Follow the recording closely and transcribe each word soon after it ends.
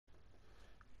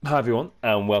Hi everyone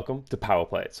and welcome to Power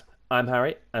Plays. I'm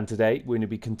Harry and today we're going to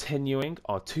be continuing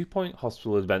our 2-point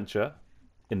hospital adventure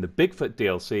in the Bigfoot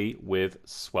DLC with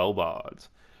Swelbard.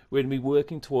 We're going to be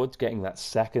working towards getting that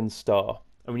second star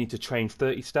and we need to train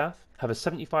 30 staff, have a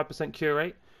 75% cure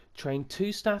rate, train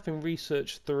 2 staff in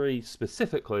Research 3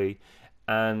 specifically,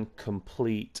 and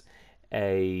complete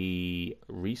a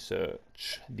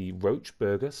research, the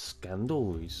Roachburger Scandal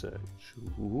research.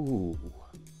 Ooh.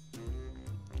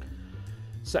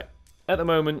 So, at the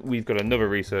moment, we've got another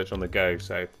research on the go,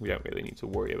 so we don't really need to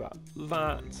worry about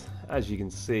that. As you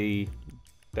can see,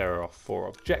 there are 4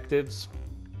 objectives.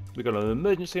 We've got an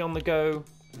emergency on the go.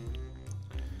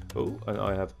 Oh, and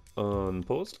I have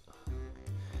unpaused.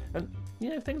 And,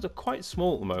 you know, things are quite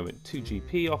small at the moment. 2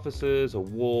 GP officers, a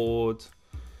ward,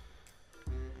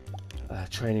 a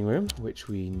training room, which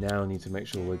we now need to make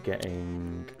sure we're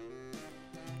getting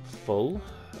full.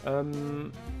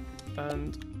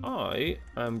 And I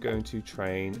am going to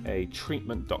train a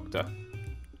treatment doctor.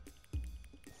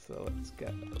 So let's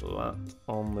get that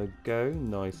on the go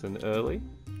nice and early.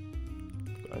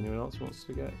 Got anyone else who wants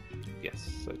to go? Yes,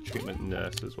 a treatment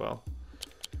nurse as well.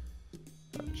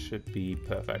 That should be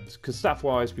perfect. Because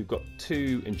staff-wise, we've got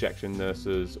 2 injection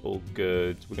nurses, all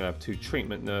good. We're going to have 2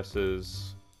 treatment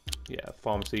nurses. Yeah,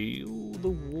 pharmacy. Ooh, the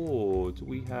ward.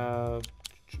 We have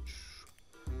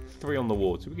 3 on the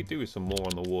ward, so we could do with some more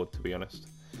on the ward, to be honest.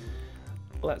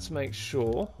 Let's make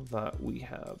sure that we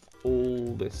have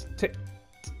all this ticked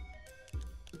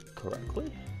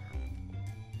correctly.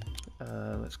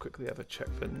 Let's quickly have a check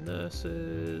for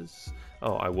nurses.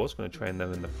 Oh, I was going to train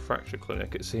them in the fracture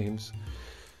clinic, it seems.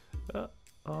 I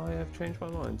have changed my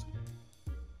mind.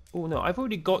 Oh no, I've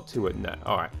already got to it now.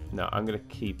 Alright, no, I'm going to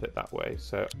keep it that way.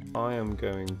 So I am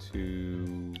going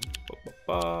to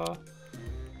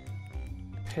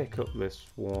pick up this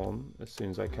one as soon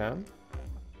as I can.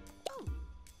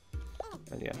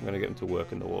 And yeah, I'm going to get them to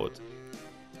work in the ward.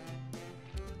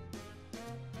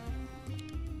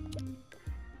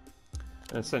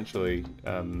 And essentially,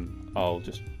 I'll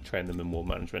just train them in ward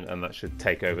management and that should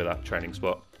take over that training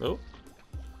spot. Oh,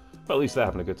 but at least they're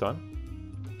having a good time.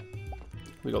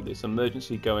 We got this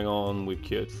emergency going on. We've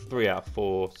cured 3 out of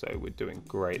 4, so we're doing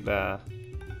great there.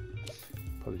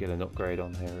 Probably get an upgrade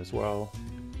on here as well.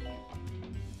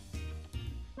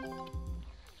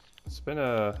 It's been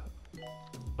at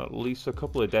least a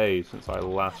couple of days since I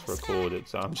last recorded,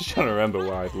 so I'm just trying to remember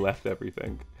where I've left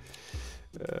everything.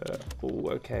 Oh,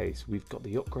 okay, so we've got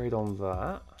the upgrade on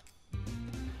that.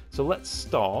 So let's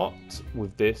start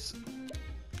with this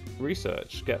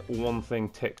research. Get one thing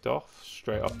ticked off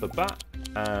straight off the bat,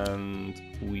 and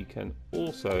we can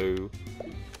also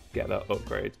get that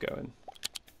upgrade going.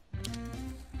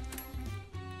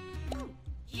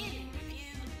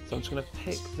 So I'm just going to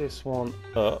pick this one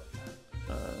up.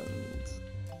 And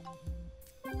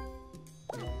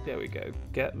there we go.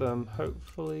 Get them,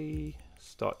 hopefully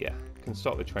start. Yeah, can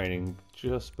start the training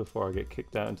just before I get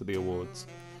kicked out into the awards.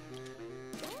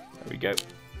 There we go.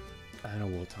 And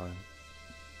award time.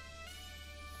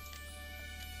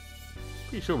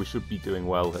 Pretty sure we should be doing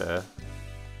well here.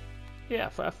 Yeah,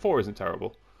 4 isn't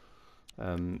terrible.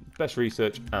 Best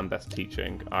research and best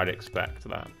teaching. I'd expect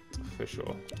that for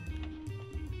sure.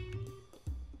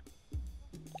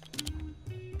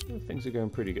 Things are going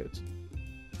pretty good.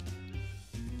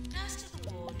 Nurse to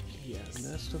the ward, please. Yeah,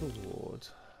 nurse to the ward.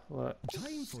 Let's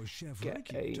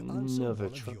get another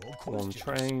one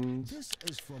trained. This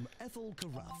is from Ethel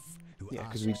Carafe, who Yeah,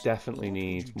 because we definitely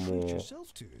need more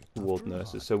ward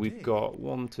nurses. So we've got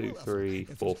 1, 2, 3,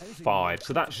 4, 5.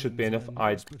 So that should be enough.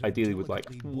 I'd ideally would like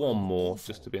 1 more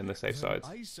just to be on the safe side.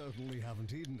 I certainly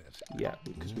haven't eaten it. Yeah,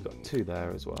 because we've got 2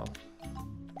 there as well.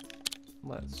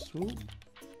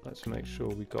 Let's make sure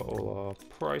we got all our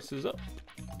prices up.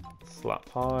 Slap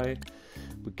high.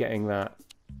 We're getting that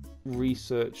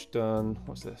research done.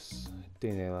 What's this?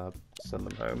 DNA lab. Send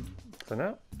them home for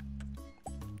now.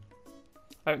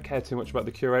 I don't care too much about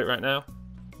the cure rate right now.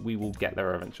 We will get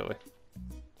there eventually.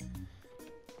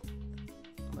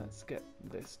 Let's get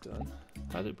this done.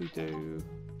 How did we do?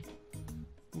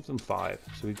 We've done 5,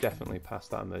 so we've definitely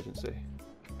passed that emergency,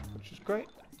 which is great.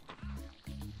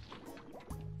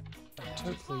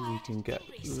 Hopefully we can get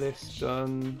this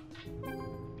done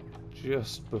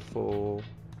just before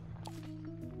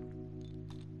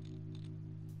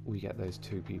we get those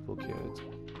 2 people cured.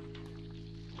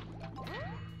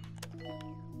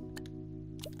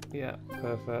 Yeah,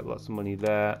 perfect. Lots of money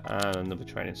there and another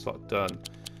training slot done.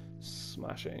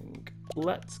 Smashing.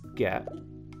 Let's get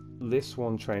this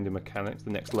one trained in mechanics,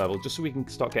 the next level, just so we can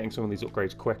start getting some of these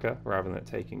upgrades quicker rather than it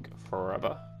taking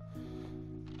forever.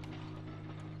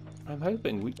 I'm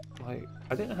hoping like,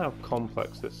 I don't know how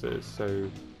complex this is, so...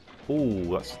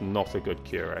 Ooh, that's not a good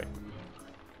cure rate.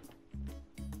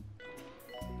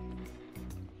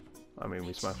 I mean,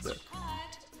 we smashed it.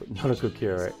 But not a good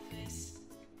cure rate.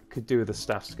 Could do with the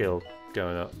staff skill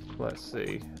going up. Let's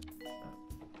see.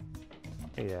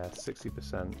 Yeah,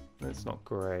 60%. It's not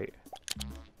great.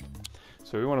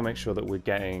 So we want to make sure that we're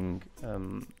getting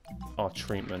our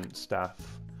treatment staff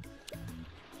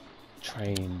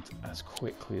trained as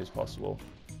quickly as possible,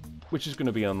 which is going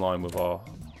to be in line with our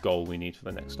goal we need for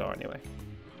the next star anyway.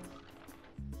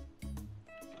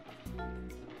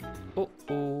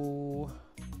 Uh-oh.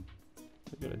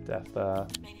 We got a death there.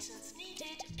 Maintenance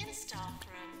needed in the staff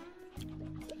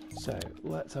room. So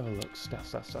let's have a look.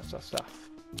 Staff.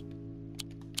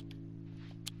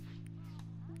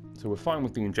 So we're fine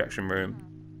with the injection room.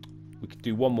 We could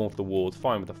do one more for the ward,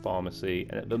 fine with the pharmacy,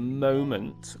 and at the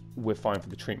moment we're fine for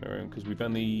the treatment room because we've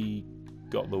only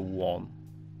got the one.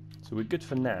 So we're good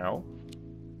for now,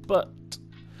 but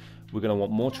we're going to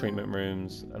want more treatment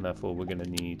rooms, and therefore we're going to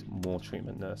need more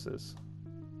treatment nurses.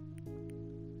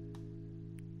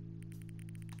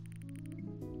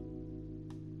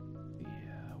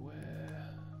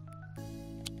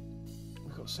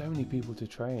 We've got so many people to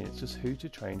train, it's just who to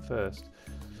train first.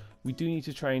 We do need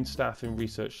to train staff in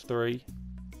Research 3.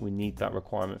 We need that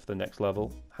requirement for the next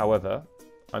level. However,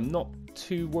 I'm not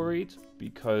too worried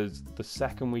because the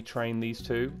second we train these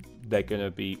two, they're going to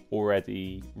be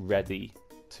already ready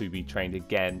to be trained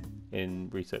again in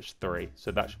Research 3.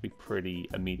 So that should be pretty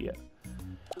immediate.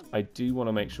 I do want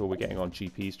to make sure we're getting our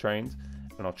GPs trained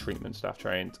and our treatment staff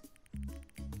trained.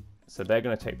 So they're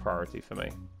going to take priority for me.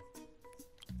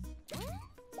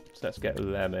 So let's get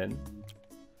them in.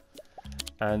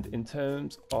 And in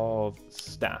terms of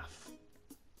staff,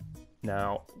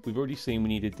 now we've already seen we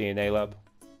need a DNA lab.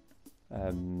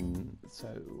 So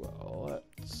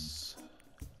let's.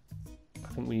 I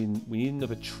think we need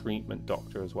another treatment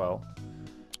doctor as well,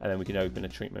 and then we can open a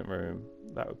treatment room.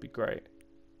 That would be great.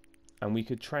 And we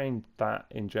could train that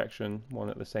injection one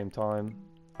at the same time,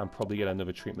 and probably get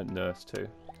another treatment nurse too.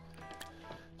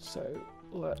 So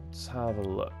let's have a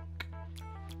look.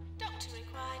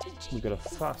 We've got a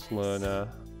fast learner.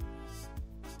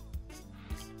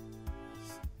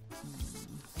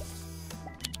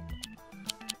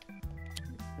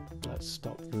 Let's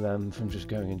stop them from just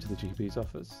going into the GP's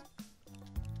office.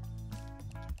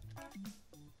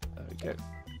 There we go.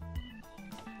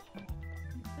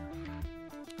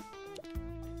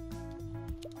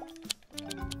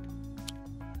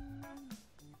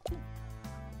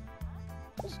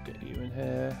 Let's get you in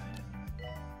here.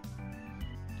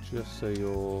 Just so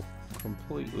you're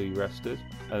completely rested,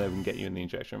 and then we can get you in the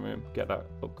injection room, get that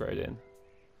upgrade in.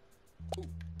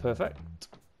 Perfect.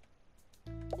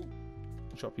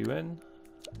 Drop you in.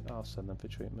 I'll send them for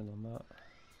treatment on that.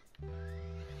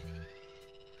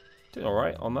 Doing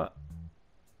alright on that.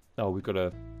 Oh, we've got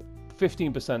a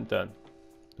 15% done.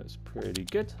 That's pretty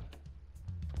good.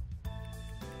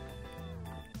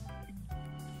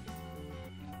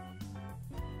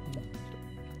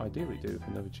 Ideally do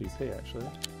another GP actually,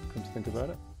 come to think about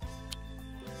it.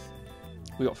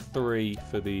 We got 3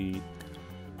 for the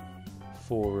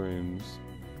 4 rooms.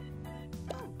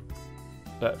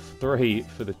 3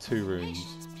 for the 2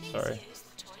 rooms, sorry.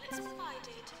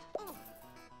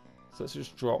 So let's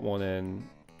just drop one in.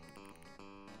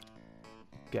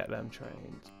 Get them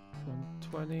trained.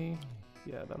 120,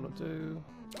 yeah, that'll do.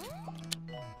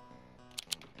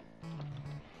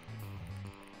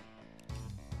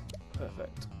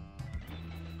 Perfect.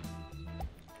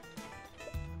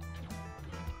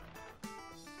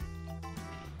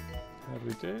 How do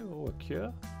we do? Oh, a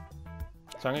cure.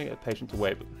 So I'm going to get the patient to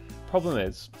wait. But problem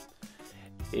is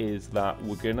that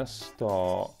we're going to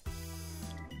start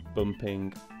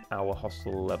bumping our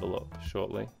hospital level up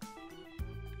shortly.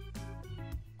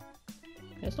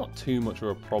 It's not too much of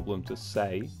a problem to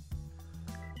say,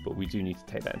 but we do need to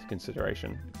take that into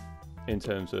consideration in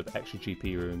terms of extra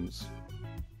GP rooms.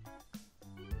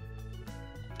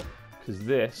 Because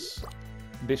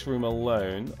this room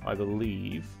alone, I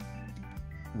believe,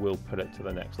 will put it to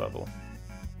the next level.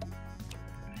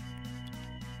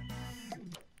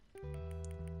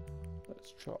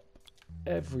 Let's chop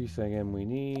everything in we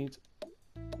need.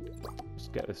 Let's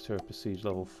get this to a Prestige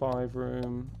level 5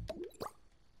 room.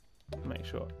 Make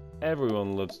sure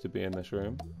everyone loves to be in this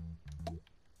room.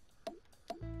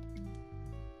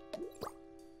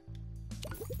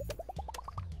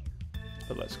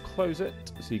 But let's close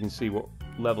it so you can see what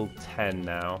level 10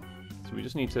 now. So we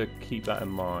just need to keep that in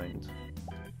mind.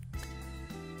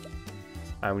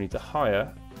 And we need to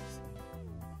hire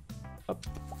up.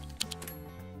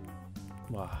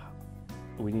 Wow.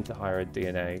 We need to hire a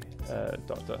DNA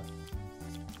doctor.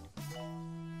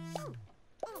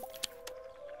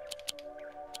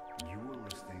 You're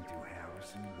listening to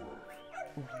Harrison Wolf.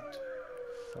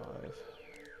 5.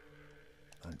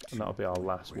 And that'll be our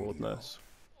last ward nurse.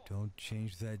 Don't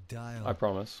change that dial. I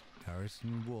promise.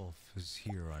 Harrison Wolf is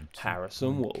here on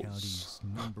Harrison Tupelo Wolf's County's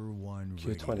 #1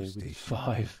 Q20 radio with station.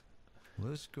 5.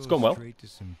 Let's go gone well. straight to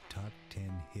some top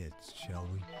 10 hits, shall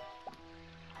we?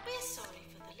 We're sorry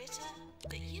for the litter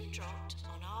that you dropped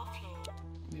on our floor.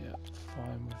 Yeah,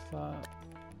 fine with that.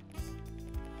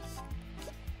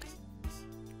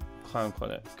 Clown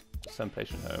clinic. Send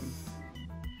patient home.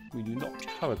 We do not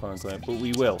have a clown clinic, but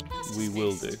we will. We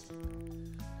will do.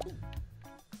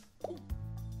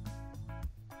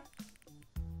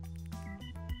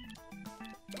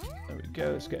 There we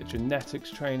go. Let's get genetics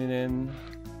training in.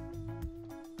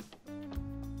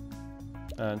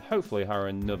 And hopefully hire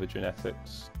another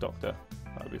genetics doctor.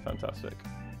 That would be fantastic.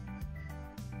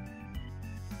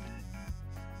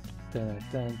 Dun,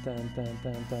 dun, dun, dun,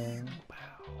 dun, dun.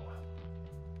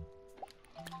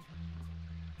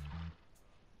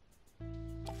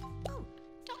 Oh,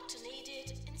 doctor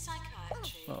needed in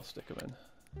psychiatry. I'll stick them in.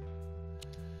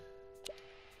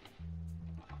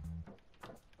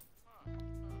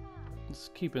 Let's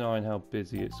keep an eye on how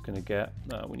busy it's going to get.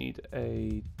 We need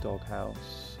a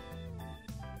doghouse.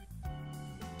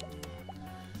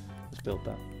 Let's build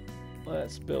that.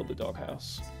 Let's build the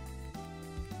doghouse.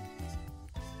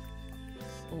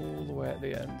 All the way at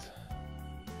the end.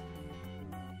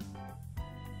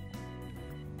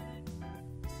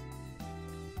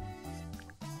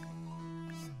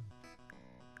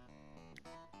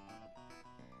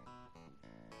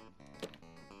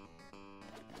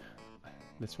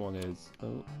 This one is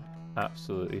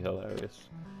absolutely hilarious.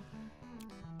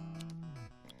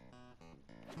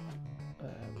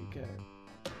 There we go.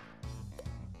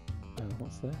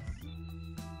 What's this?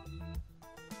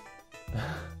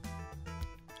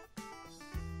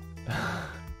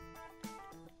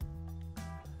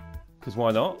 Because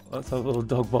why not? Let's have a little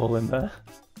dog bowl in there.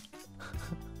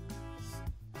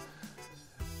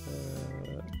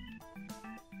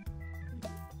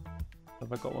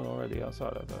 Have I got one already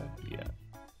outside of there? Yeah.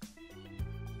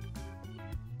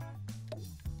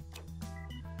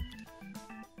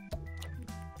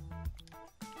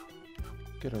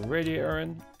 Get a radiator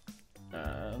in,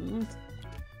 and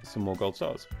some more gold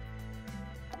stars.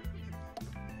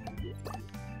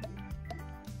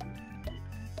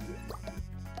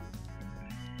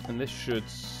 And this should,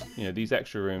 you know, these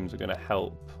extra rooms are going to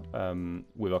help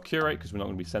with our cure rate because we're not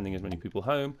going to be sending as many people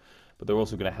home, but they're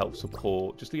also going to help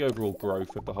support just the overall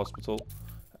growth of the hospital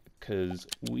because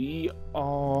we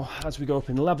are, as we go up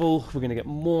in level, we're going to get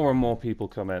more and more people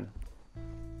come in.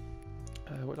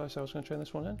 What did I say I was going to train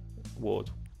this one in?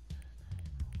 Ward.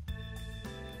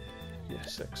 Yeah,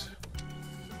 6.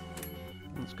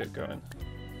 Let's get going.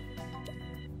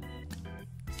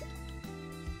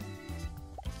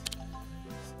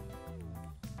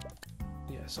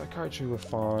 Yeah, psychiatry we're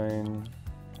fine.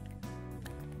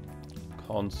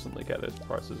 Constantly get those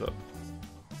prices up.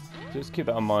 Just keep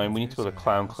that in mind. We need to build a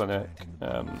clown clinic.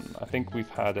 I think we've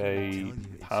had a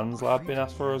PANS lab been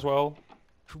asked for as well.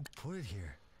 Who put it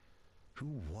here? Who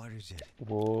waters it?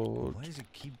 Ward. Why does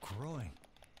it keep growing?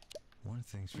 One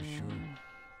thing's for sure.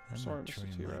 I'm Sorry, not Mr.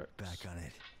 turning my T-Rex. back on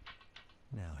it.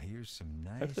 Now here's some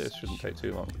nice. Hopefully this shouldn't take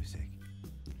too long. Music.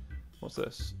 What's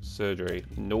this? Surgery.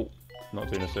 Nope. Not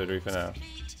doing a surgery for now.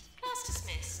 Complete. Class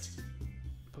dismissed.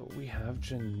 But we have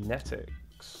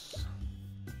genetics.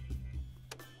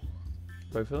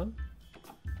 Both of them?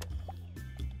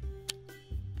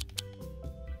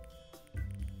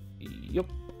 Yup.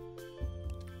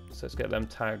 So let's get them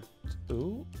tagged.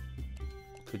 Ooh.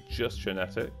 For just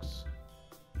genetics.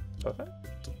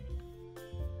 Perfect.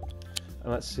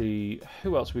 And let's see,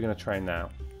 who else are we going to train now?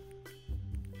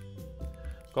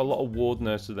 Got a lot of ward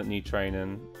nurses that need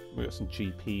training. We've got some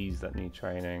GPs that need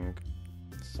training.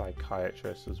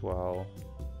 Psychiatrists as well.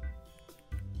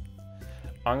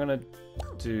 I'm going to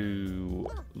do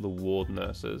the ward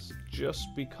nurses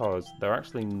just because they're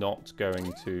actually not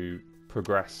going to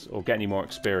progress or get any more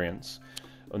experience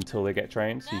until they get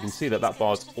trained. So you can see that that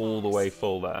bar's all the way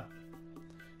full there.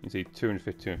 You can see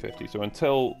 250, 250. So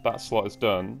until that slot is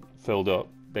done, filled up,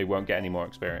 they won't get any more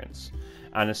experience.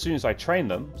 And as soon as I train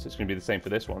them, so it's going to be the same for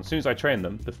this one, as soon as I train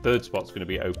them, the third spot's going to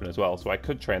be open as well. So I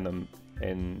could train them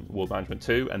in Ward Management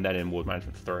 2 and then in Ward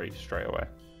Management 3 straight away.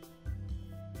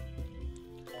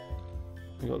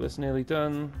 We got this nearly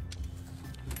done.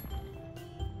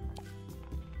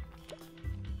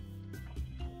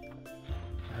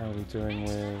 How are we doing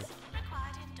with...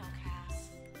 Required in doghouse.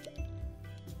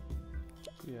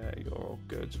 Yeah, you're all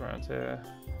goods around here.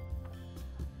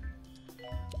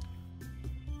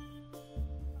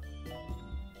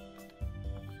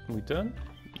 Are we done?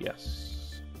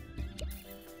 Yes.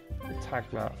 We'll tag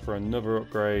that for another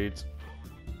upgrade.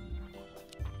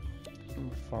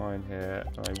 I'm fine here.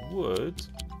 I would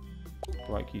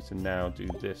like you to now do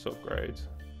this upgrade.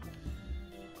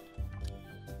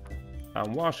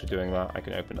 And whilst you're doing that, I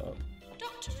can open it up.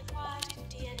 Doctor required in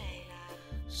DNA lab.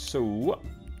 So,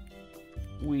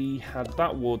 we had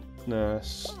that ward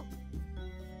nurse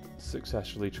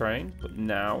successfully trained, but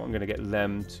now I'm going to get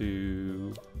them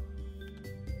to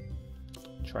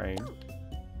train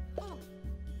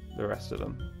the rest of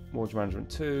them. Ward management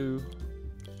 2.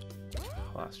 Oh,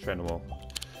 that's trainable.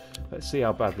 Let's see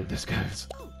how badly this goes.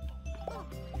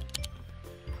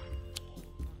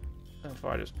 If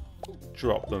I just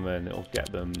drop them in, it'll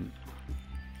get them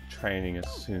training as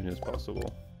soon as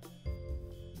possible.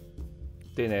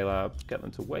 DNA lab, get them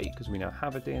to wait because we now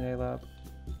have a DNA lab.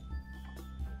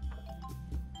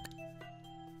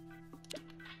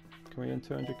 Can we earn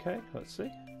 200k? Let's see.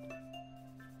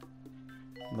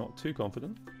 Not too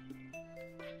confident.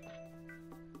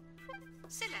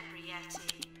 Celebrity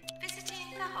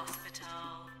visiting the hospital.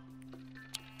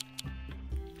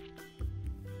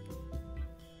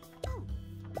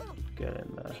 Get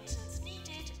in there. Lessons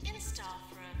needed in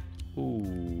staff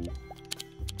room. Ooh.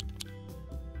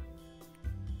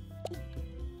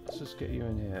 Let's just get you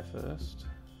in here first.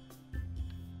 Are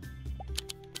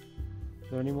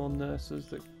there any more nurses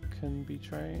that can be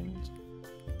trained?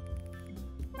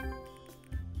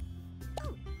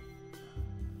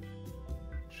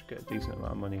 Should get a decent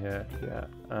amount of money here. Yeah,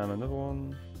 and another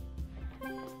one.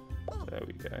 There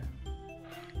we go.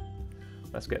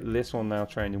 Let's get this one now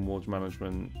trained in wards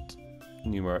management.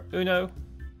 Numero uno.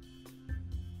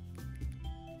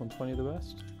 120 the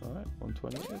best. Alright,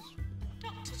 120 it is.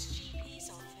 Doctor's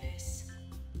GP's office.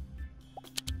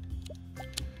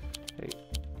 Hey,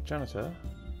 janitor.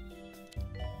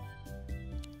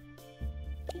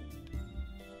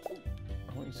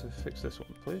 I want you to fix this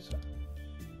one, please.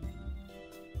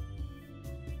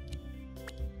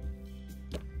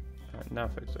 Alright, now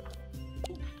fix it.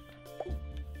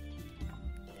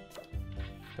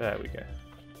 There we go.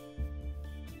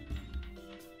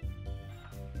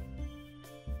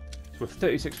 So we're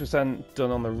 36% done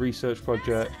on the research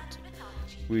project.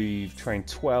 We've trained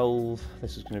 12.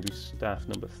 This is going to be staff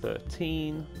number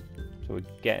 13. So we're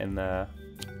getting there.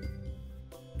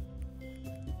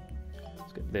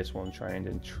 Let's get this one trained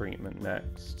in treatment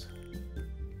next.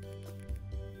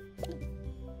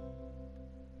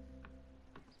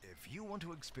 If you want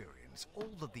to experience all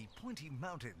that the Pointy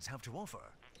Mountains have to offer,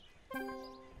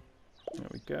 There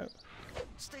we go.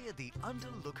 stay at the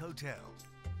Underlook Hotel.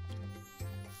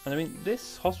 And I mean,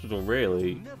 this hospital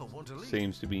really Never want to leave.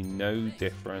 seems to be no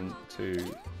different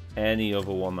to any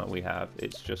other one that we have.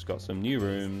 It's just got some new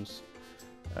rooms,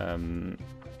 Underlook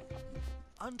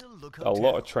a Hotel.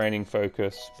 lot of training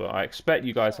focus, but I expect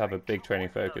you guys have a big training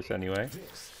focus anyway.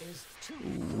 This is too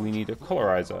We need a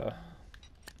colorizer.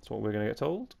 That's what we're going to get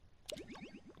told.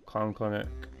 Clown Clinic,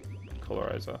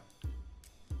 colorizer.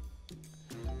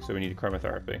 So we need a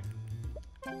chromotherapy.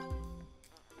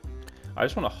 I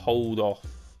just want to hold off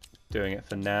doing it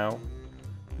for now,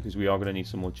 because we are going to need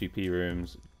some more GP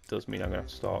rooms. Does mean I'm going to have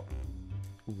to start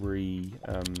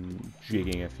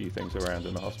jigging a few things around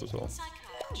in the hospital.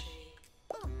 Psychiatry.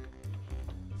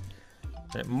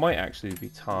 And it might actually be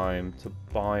time to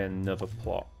buy another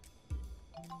plot.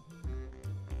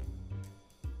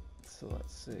 So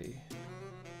let's see.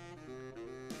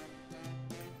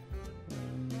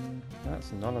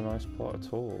 That's not a nice plot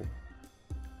at all.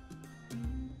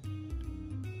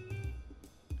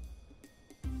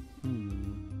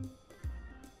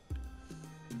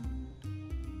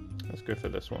 Let's go for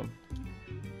this one.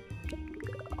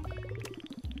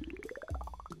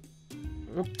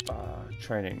 Oop,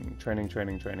 training.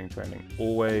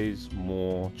 Always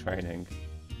more training.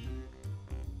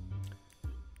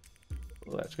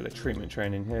 Let's get a treatment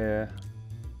training here.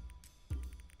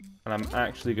 And I'm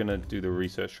actually going to do the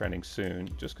research training soon,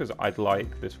 just because I'd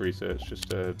like this research just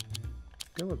to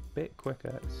go a bit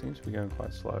quicker. It seems to be going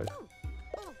quite slow.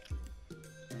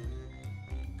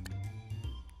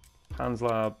 Pan's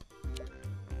lab.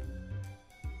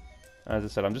 As I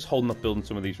said, I'm just holding up building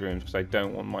some of these rooms because I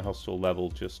don't want my hospital level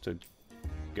just to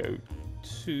go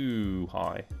too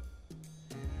high.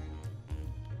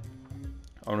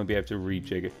 I want to be able to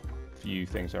rejig a few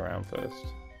things around first.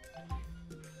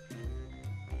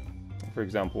 For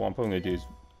example, what I'm probably going to do is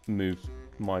move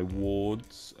my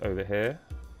wards over here.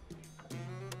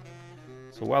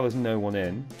 So while there's no one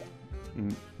in,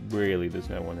 really there's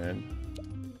no one in,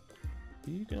 Are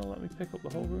you gonna let me pick up the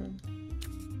whole room?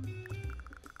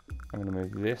 I'm gonna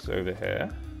move this over here.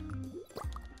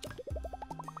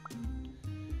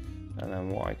 And then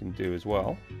what I can do as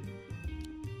well,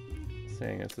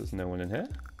 seeing as there's no one in here.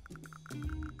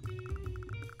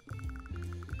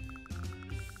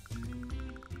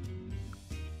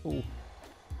 Oh,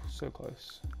 so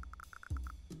close.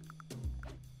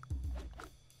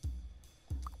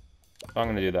 I'm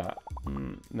going to do that.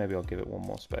 Maybe I'll give it one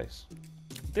more space.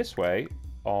 This way,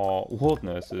 our ward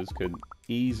nurses could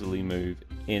easily move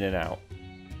in and out.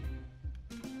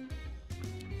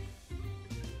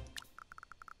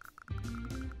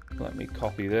 Let me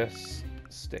copy this,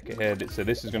 stick it here. So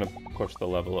this is going to push the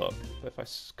level up. But if I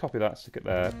copy that, stick it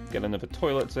there, get another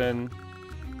toilets in.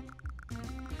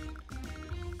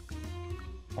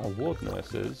 Our ward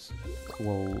nurses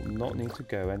will not need to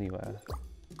go anywhere.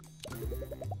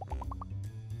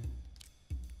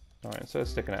 Alright, instead of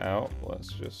sticking it out, let's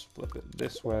just flip it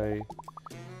this way.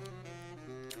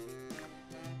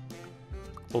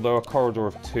 Although a corridor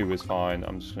of 2 is fine,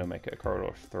 I'm just going to make it a corridor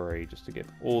of 3 just to give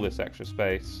all this extra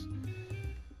space.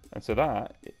 And so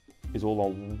that is all our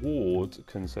ward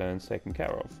concerns taken care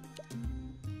of.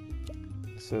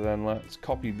 So then let's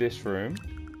copy this room,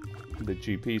 the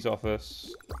GP's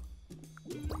office.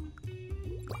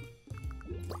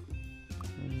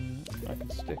 I can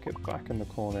stick it back in the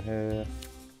corner here.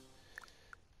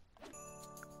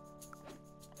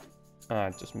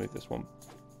 And just move this one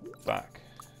back.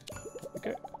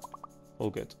 Okay, all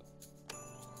good.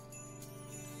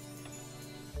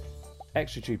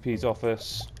 Extra GP's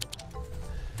office.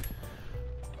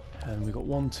 And we've got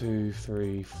 1, 2,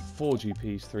 3, 4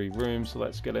 GPs, 3 rooms. So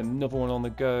let's get another one on the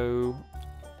go.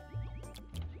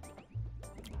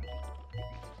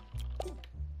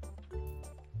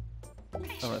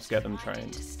 And let's get them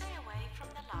trained. Stay away from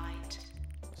the light.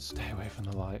 Stay away from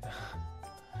the light.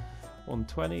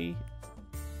 120.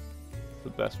 The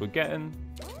best we're getting.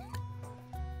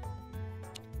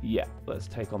 Yeah, let's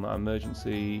take on that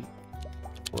emergency.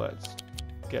 Let's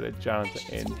get a janitor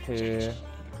in here.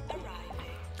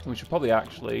 We should probably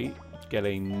actually get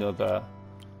another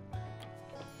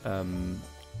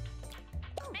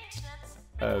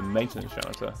maintenance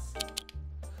janitor.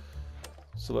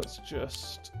 So let's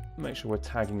just make sure we're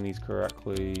tagging these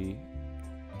correctly.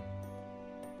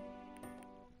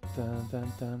 Dun,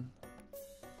 dun, dun.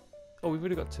 Oh, we've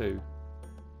already got 2.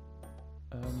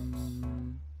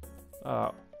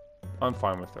 I'm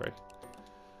fine with 3.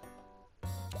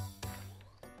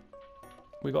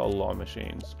 We got a lot of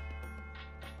machines.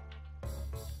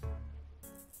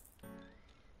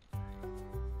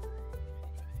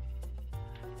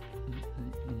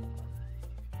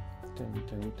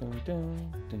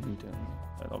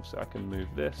 And obviously I can move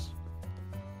this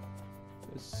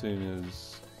as soon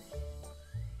as...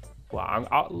 Well,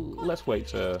 let's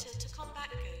wait for...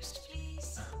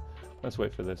 Let's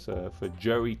wait for this, for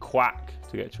Joey Quack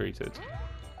to get treated.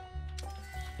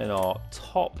 In our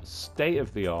top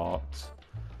state-of-the-art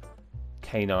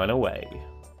canine away.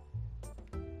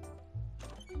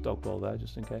 Dog ball there,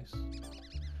 just in case.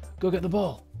 Go get the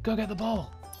ball! Go get the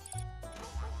ball!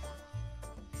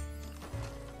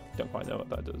 Don't quite know what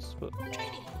that does, but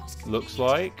looks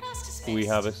like we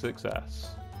have a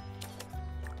success.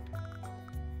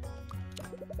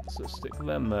 So stick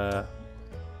them there.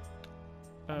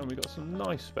 And we got some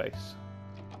nice space.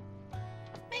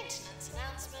 Maintenance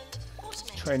announcement.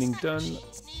 Automated Training snack done.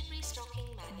 machines need restocking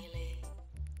manually.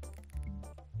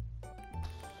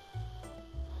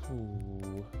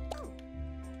 Ooh.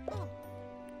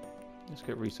 Let's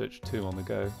get research 2 on the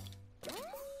go.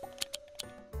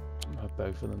 Have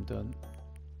both of them done.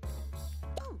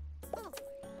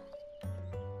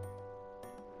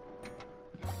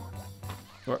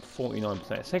 We're at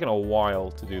 49%. It's taken a while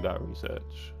to do that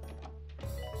research.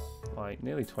 Like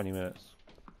nearly 20 minutes.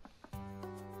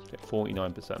 Get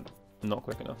 49%. Not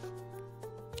quick enough.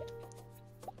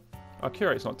 Our cure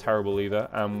rate's not terrible either,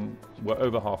 and we're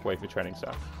over halfway for training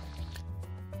staff.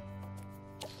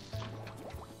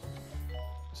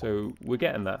 So we're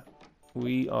getting there.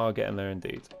 We are getting there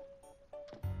indeed.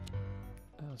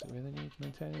 Oh, does it really need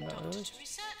maintaining that early? To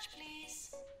research,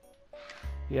 please.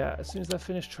 Yeah, as soon as they're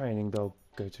finished training, they'll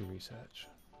go to research.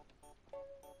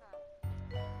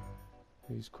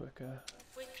 Who's quicker?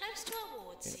 We're close to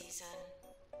award season.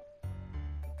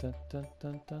 Dun, dun,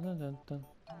 dun, dun, dun, dun, dun.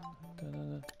 Dun,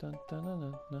 dun, dun,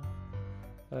 dun, dun,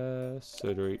 dun.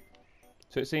 Surgery.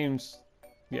 So it seems,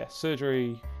 yeah,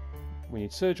 surgery. We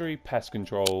need surgery, pest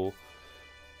control,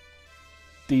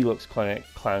 deluxe clinic,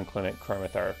 clown clinic,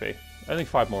 chromotherapy. Only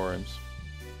 5 more rooms.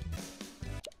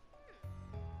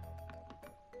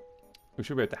 We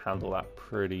should be able to handle that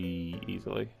pretty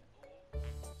easily.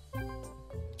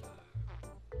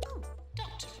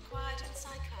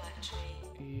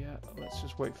 let's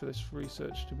just wait for this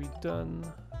research to be done.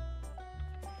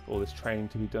 Or this training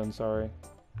to be done, sorry.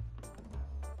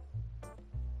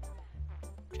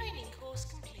 Training course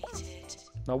completed.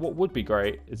 Now what would be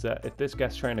great is that if this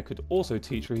guest trainer could also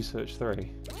teach Research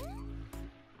 3.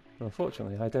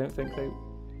 Unfortunately, I don't think they...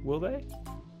 Will they?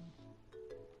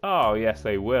 Oh, yes,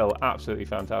 they will. Absolutely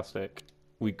fantastic.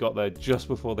 We got there just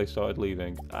before they started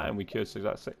leaving, and we cured 6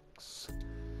 out of 6.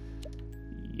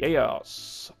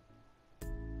 Yes!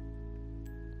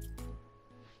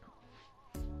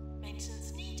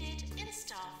 Maintenance needed in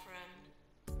staff room.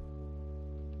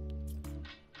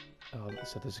 Oh,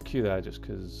 so there's a queue there just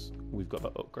because we've got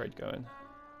that upgrade going.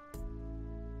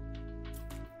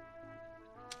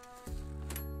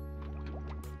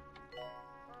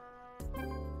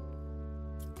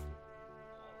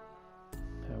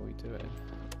 How are we doing?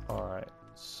 Alright,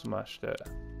 smashed it.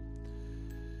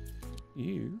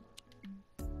 You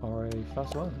are a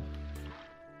fast learner.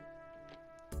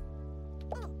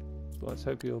 Let's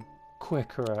hope you're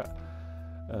quicker at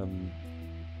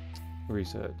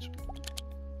research.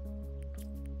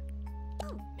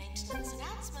 Maintenance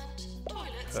announcement.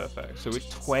 Toilets. Perfect. So we're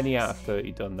 20 out of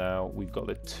 30 done now. We've got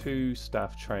the 2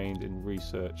 staff trained in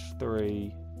Research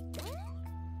 3.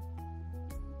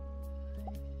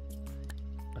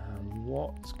 And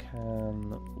what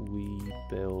can we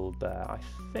build there? I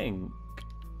think...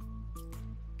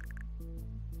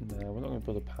 No, we're not going to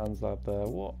build a Pan's Lab there.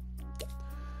 What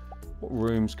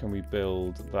rooms can we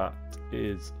build that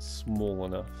is small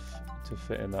enough to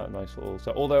fit in that nice little...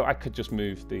 So, although I could just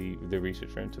move the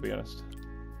research room, to be honest.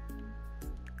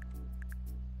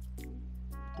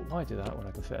 But why do that when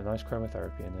I can fit a nice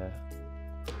chromotherapy in there?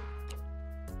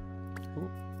 Ooh.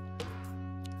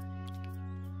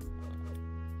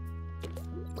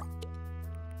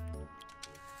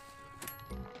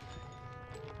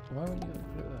 Why wouldn't you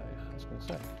put it there? I was going to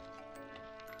say.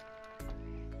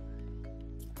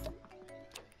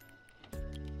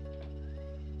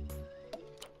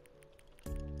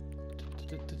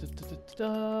 Go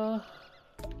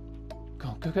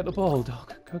on, go get the ball,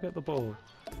 dog. Go get the ball.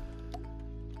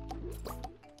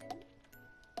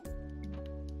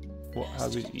 What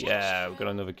have we... Yeah, we've got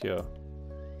another cure.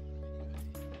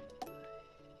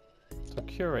 So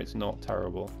cure rate's not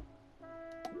terrible.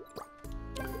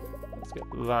 Let's get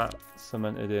that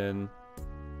cemented in.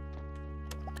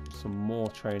 Some more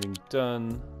training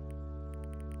done.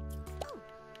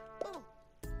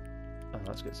 And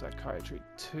let's get Psychiatry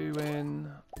 2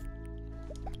 in.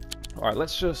 Alright,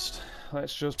 let's just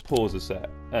pause a sec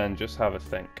and just have a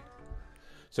think.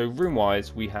 So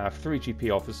room-wise, we have 3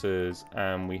 GP officers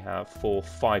and we have 5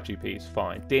 GPs,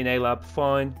 fine. DNA lab,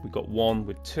 fine. We've got 1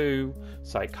 with 2.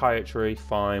 Psychiatry,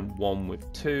 fine. 1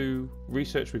 with 2.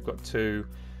 Research, we've got 2.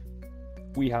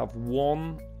 We have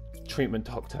 1 treatment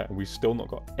doctor and we've still not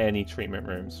got any treatment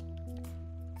rooms.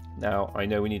 Now, I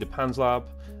know we need a PANS lab.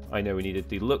 I know we need a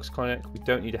deluxe clinic. We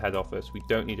don't need a head office. We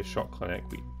don't need a shock clinic.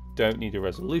 We don't need a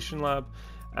resolution lab.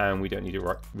 And we don't need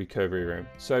a recovery room.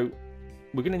 So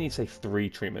we're going to need, say, 3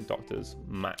 treatment doctors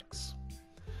max.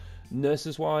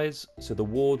 Nurses wise, so the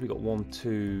ward, we got 1,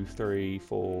 2, 3,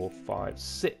 4, 5,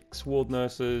 6 ward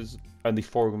nurses. Only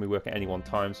 4 are going to be working at any one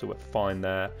time, so we're fine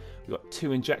there. We've got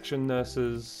 2 injection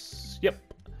nurses. Yep.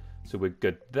 So we're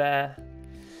good there.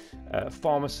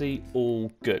 Pharmacy, all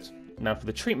good. Now for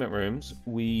the treatment rooms,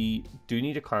 we do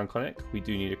need a clown clinic. We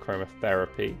do need a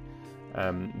chromotherapy.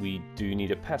 We do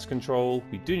need a pest control.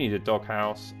 We do need a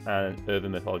doghouse and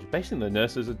urban mythology. Basically, the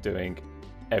nurses are doing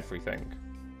everything.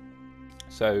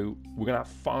 So we're going to have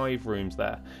 5 rooms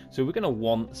there. So we're going to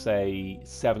want, say,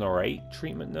 7 or 8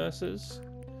 treatment nurses.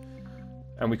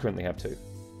 And we currently have 2.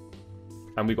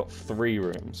 And we've got 3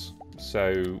 rooms.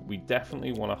 So we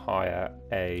definitely want to hire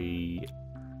a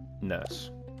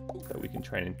nurse that we can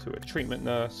train into a treatment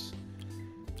nurse.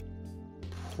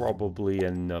 Probably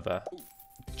another.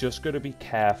 Just got to be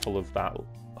careful of that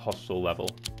hospital level.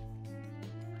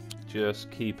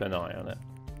 Just keep an eye on it.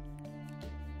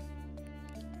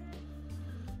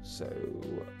 So,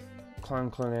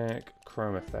 clown clinic,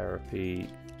 chromotherapy,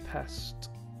 pest,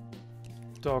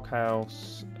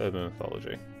 doghouse, urban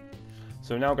mythology.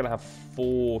 So we're now going to have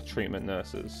 4 treatment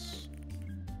nurses.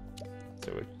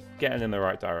 So we're getting in the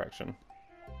right direction.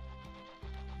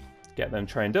 Get them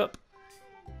trained up.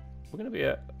 We're going to be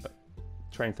at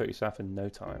train 30 staff in no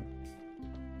time.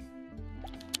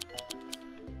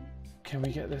 Can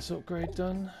we get this upgrade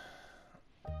done?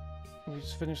 Can we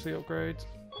just finish the upgrade?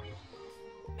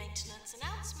 Maintenance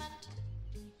announcement.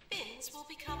 Bins will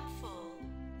become full.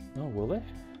 Oh, will they?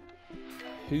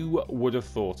 Who would have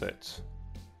thought it?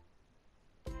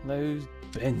 Those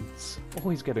bins.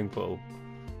 Always getting full.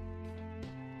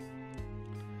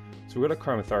 So we've got a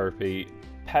chromotherapy,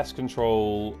 pest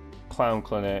control, clown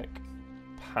clinic,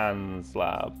 Pan's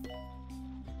lab,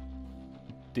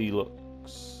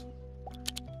 deluxe.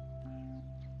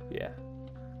 Yeah.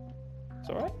 It's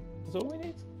alright? That's all we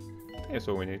need? I think that's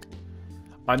all we need.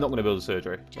 I'm not going to build a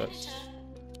surgery. That's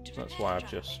why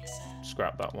I've just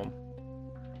scrapped that one.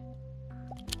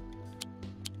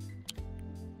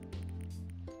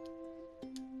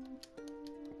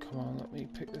 Come on, let me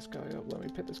pick this guy up, let me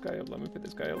pick this guy up, let me pick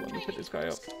this guy up, let me pick this guy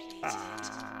up.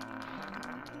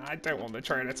 I don't want the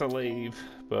trainer to leave,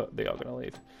 but they are going to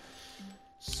leave.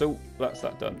 So, that's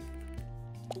that done.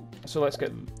 So let's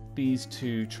get these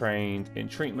two trained in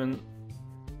treatment.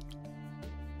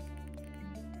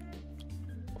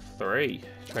 3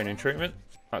 training treatment.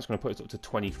 That's going to put us up to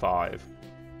 25.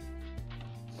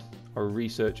 Our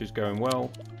research is going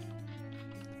well.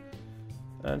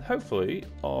 And hopefully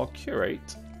our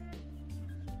curate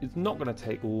is not going to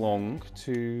take long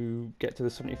to get to the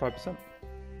 75%.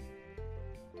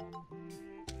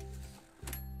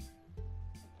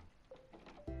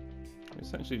 We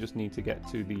essentially just need to get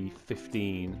to the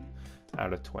 15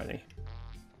 out of 20.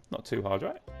 Not too hard,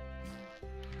 right?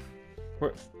 We're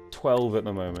at 12 at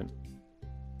the moment.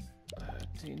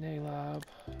 DNA lab.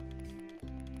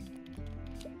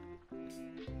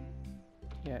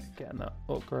 Yeah, getting that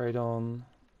upgrade on.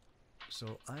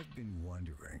 So I've been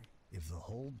wondering if the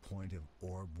whole point of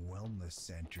orb wellness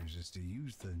centers is to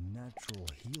use the natural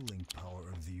healing power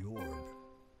of the orb.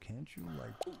 Can't you,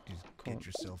 like, just get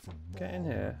yourself a ball Get in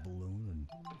here. or balloon and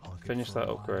hawk it Finish for that a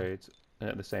while? upgrade, and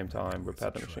at the same time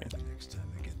repair the machine. Next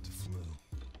time I get the flu.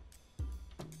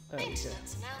 There we go.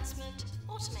 Maintenance announcement.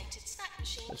 Automated snack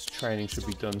machines. This training should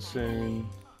be done soon.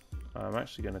 I'm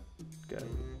actually going to get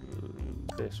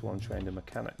this one trained in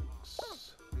mechanics.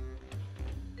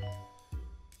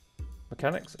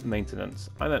 Mechanics? Maintenance.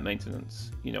 I meant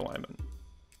maintenance. You know what I meant.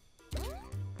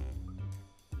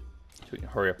 So we can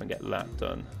hurry up and get that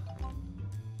done.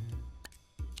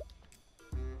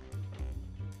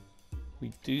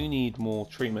 We do need more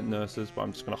treatment nurses, but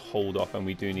I'm just going to hold off, and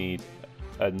we do need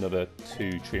another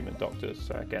 2 treatment doctors.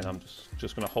 So again, I'm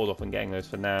just going to hold off on getting those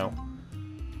for now,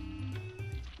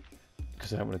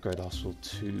 because I don't want to go to the hospital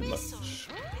too much.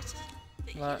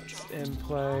 That's in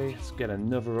play. Let's get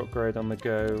another upgrade on the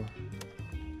go.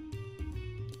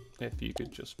 If you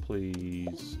could just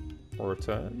please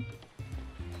return.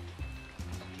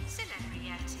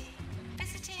 Celebrity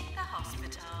visiting the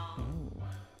hospital. Oh,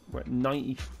 we're at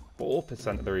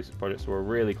 94% of the research project, so we're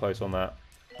really close on that.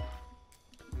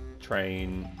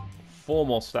 Train 4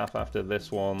 more staff after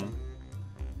this one.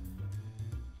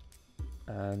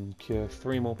 And cure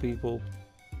 3 more people,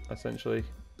 essentially.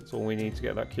 That's all we need to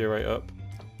get that cure rate up.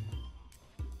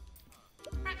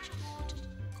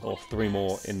 Or 3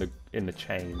 more in the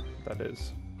chain, that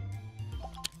is.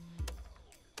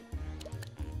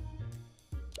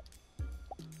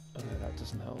 Oh, that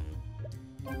doesn't help.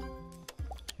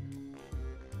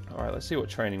 Alright, let's see what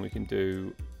training we can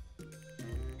do.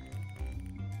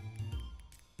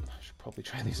 I should probably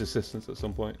train these assistants at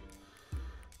some point.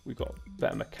 We've got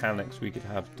better mechanics we could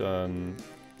have done.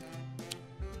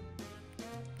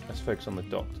 Let's focus on the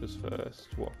doctors first.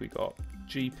 What have we got?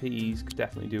 GPs could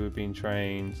definitely do with being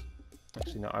trained.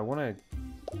 Actually, no, I want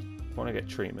to get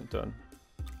treatment done.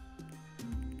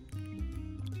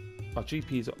 Our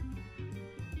GPs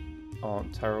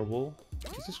aren't terrible.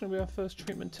 Is this going to be our first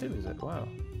treatment too, is it? Wow.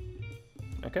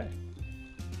 Okay.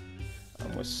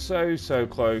 And we're so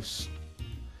close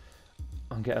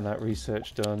on getting that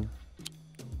research done.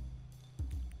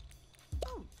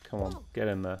 Come on, get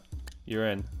in there. You're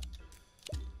in.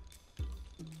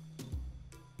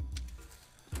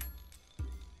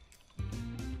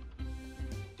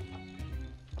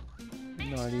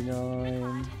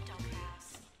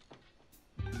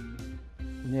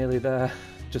 Nearly there,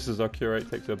 just as our curate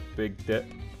takes a big dip.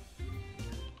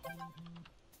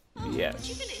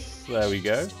 Yes, there we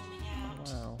go.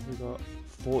 Wow, we got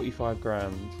 45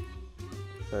 grand.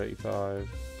 35.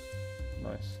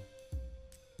 Nice.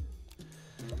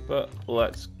 But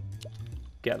let's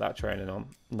get that training on.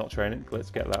 Not training,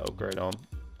 let's get that upgrade on.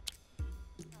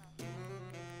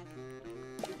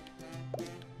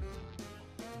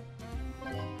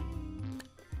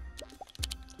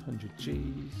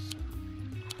 G's.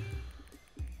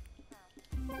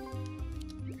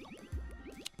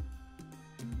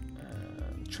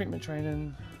 Treatment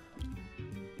training.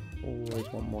 Always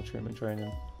want more treatment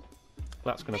training.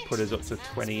 That's going to put us up to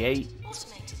 28. It's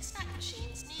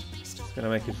going to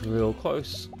make us real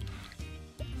close.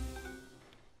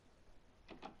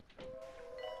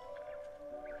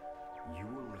 You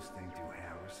were listening to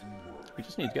Harrison Wolf. We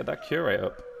just need to get that cure rate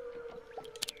up.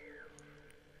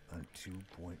 A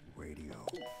two-point radio.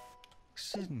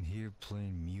 Sitting here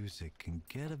playing music can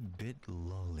get a bit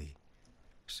lully.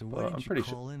 So why But don't I'm you pretty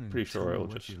call in and pretty tell sure me it'll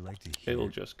what just you'd like to hear? it'll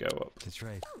just go up. That's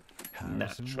right. Naturally.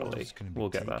 Harrison Wells gonna be We'll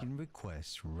get there. taking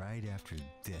requests right after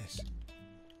this.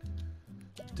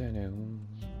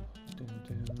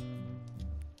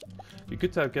 Be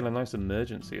good to get a nice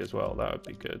emergency as well. That would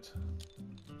be good.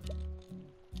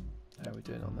 How are we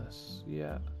doing on this?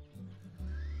 Yeah.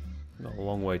 Got a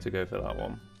long way to go for that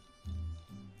one.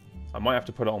 I might have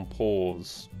to put it on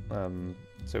pause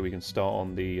so we can start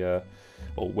on the...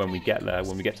 or when we get there,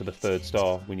 when we get to the 3rd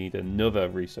star, we need another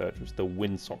research, which is the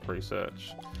windsock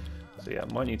research. So yeah,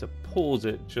 I might need to pause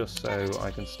it just so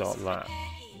I can start that.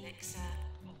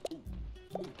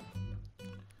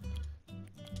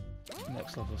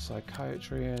 Next level of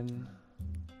psychiatry in.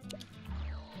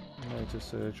 Motor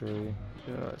surgery.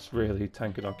 Yeah, it's really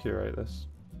tanking our curate this.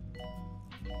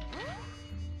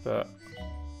 But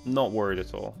not worried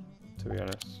at all, to be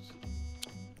honest.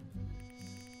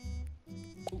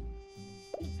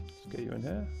 Let's get you in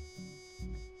here.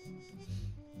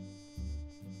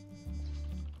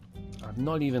 I've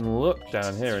not even looked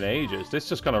down here in ages. This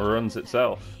just kind of runs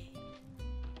itself.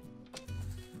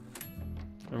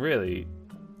 And really,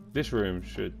 this room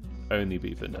should only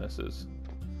be for nurses.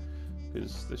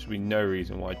 Because there should be no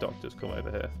reason why doctors come over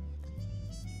here.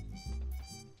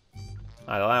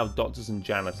 I allow doctors and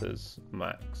janitors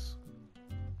max.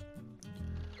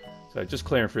 So just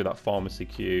clearing through that pharmacy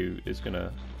queue is going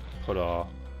to put our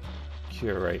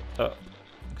cure rate up.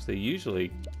 Because they're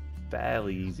usually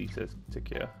fairly easy to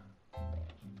cure.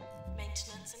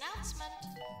 Maintenance announcement.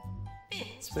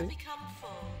 Bins will become full.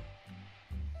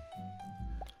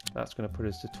 That's going to put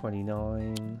us to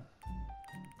 29.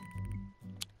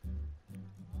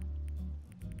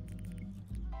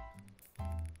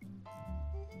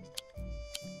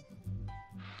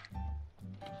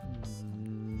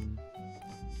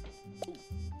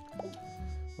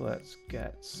 Let's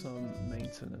get some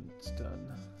maintenance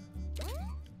done.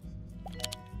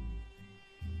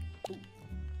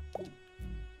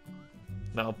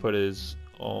 That'll put us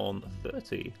on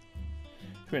 30.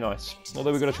 Pretty nice.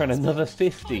 Although we've got to train another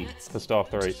 50 for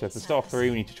staff 3. So for staff 3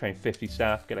 we need to train 50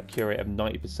 staff, get a cure rate of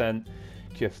 90%,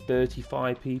 cure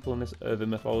 35 people in this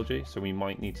urban mythology. So we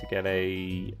might need to get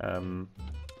a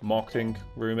marketing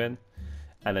room in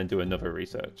and then do another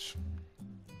research.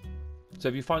 So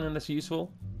if you're finding this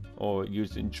useful, or you're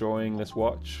enjoying this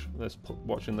watching this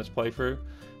playthrough,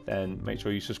 then make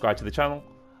sure you subscribe to the channel,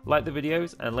 like the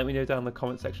videos, and let me know down in the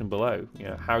comment section below, you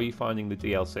know, how are you finding the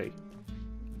DLC?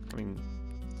 I mean,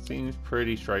 it seems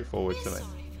pretty straightforward to me.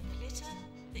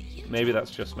 Maybe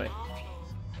that's just me.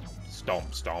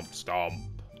 Stomp, stomp, stomp.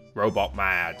 Robot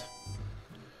mad.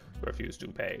 Refuse to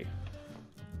pay.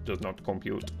 Does not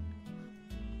compute.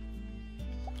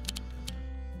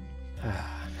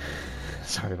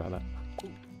 Sorry about that.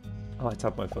 I like to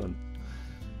have my fun.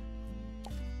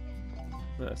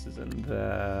 This is in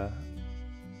there.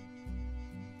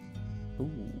 Ooh,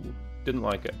 didn't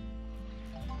like it.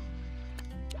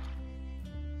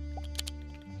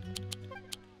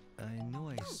 I know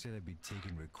I said I'd be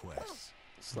taking requests.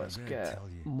 So let's get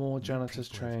more janitors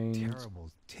trained. Terrible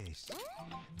taste.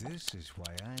 This is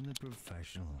why I'm the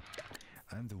professional.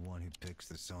 I'm the one who picks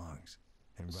the songs.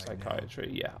 And right Psychiatry,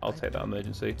 now, yeah, I'll take that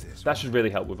emergency. this That should really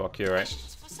help with our cure rate.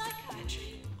 For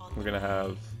psychiatry on We're going to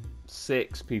have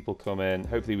 6 people come in.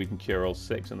 Hopefully we can cure all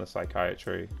 6 in the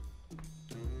psychiatry.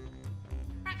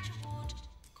 fracture ward.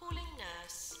 Calling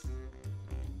nurse.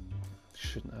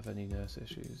 Shouldn't have any nurse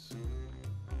issues.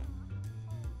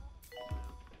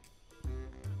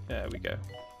 There we go.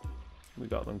 We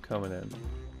got them coming in.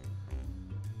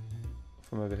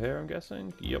 From over here, I'm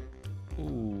guessing? Yep.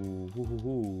 Ooh. Hoo, hoo,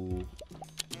 hoo.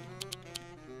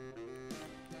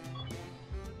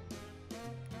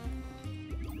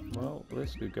 Well,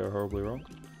 this could go horribly wrong.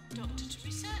 Doctor to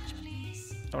research,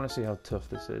 please. I want to see how tough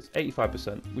this is.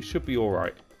 85%. We should be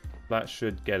alright. That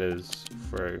should get us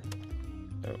through.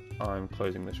 Oh, I'm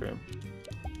closing this room.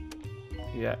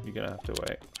 Yeah, you're going to have to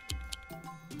wait.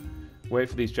 Wait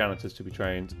for these janitors to be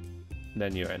trained.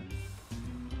 Then you're in.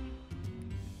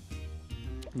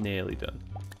 Nearly done.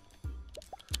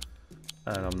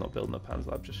 And I'm not building a Pan's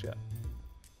Lab just yet.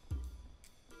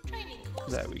 Training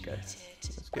course There we go.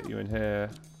 completed. Let's get you in here.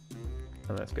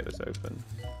 And let's get this open.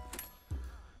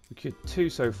 We cured 2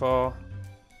 so far.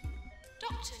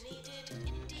 Doctor needed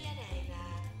in DNA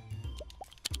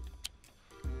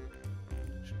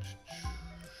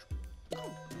lab.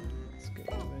 Let's get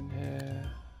you in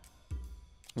here. I'm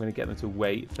going to get them to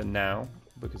wait for now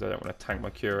because I don't want to tank my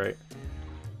cure rate.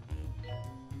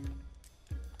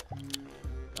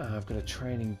 I've got a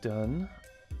training done.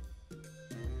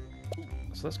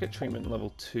 So let's get treatment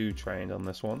level 2 trained on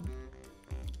this one.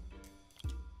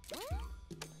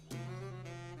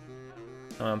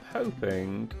 I'm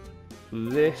hoping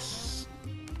this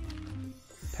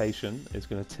patient is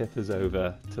going to tip us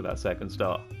over to that 2nd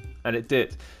star. And it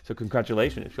did. So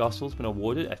congratulations, your soul's been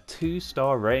awarded a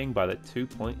 2-star rating by the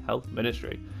 2-Point Health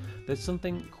Ministry. There's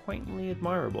something quaintly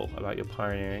admirable about your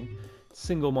pioneering,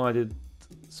 single-minded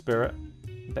spirit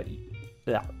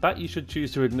that you should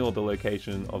choose to ignore the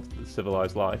location of the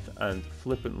civilized life and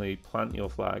flippantly plant your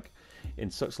flag in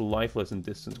such lifeless and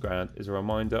distant ground is a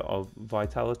reminder of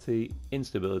vitality,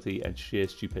 instability, and sheer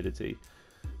stupidity.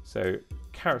 So,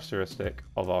 characteristic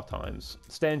of our times.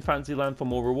 Stay in Fantasyland for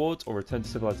more rewards, or return to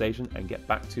civilization and get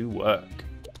back to work.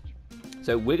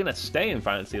 So we're going to stay in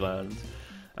Fantasyland,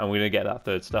 and we're going to get that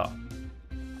 3rd star.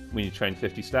 We need to train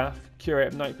 50 staff,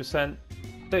 curate up 90%,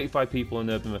 35 people in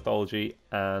urban mythology,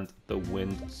 and the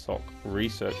Windsock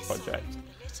Research Project.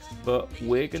 But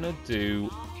we're going to do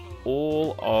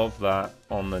all of that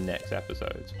on the next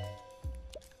episode.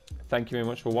 Thank you very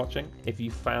much for watching. If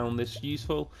you found this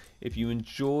useful, if you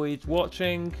enjoyed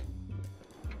watching,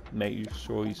 make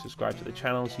sure you subscribe to the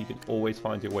channel so you can always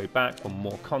find your way back for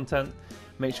more content.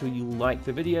 Make sure you like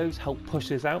the videos, help push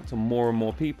this out to more and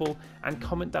more people, and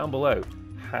comment down below,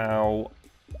 how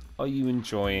are you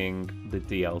enjoying the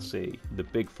DLC, the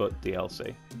Bigfoot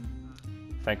DLC?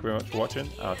 Thank you very much for watching.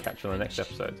 I'll catch you on the next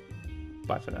episode.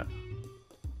 Bye for now.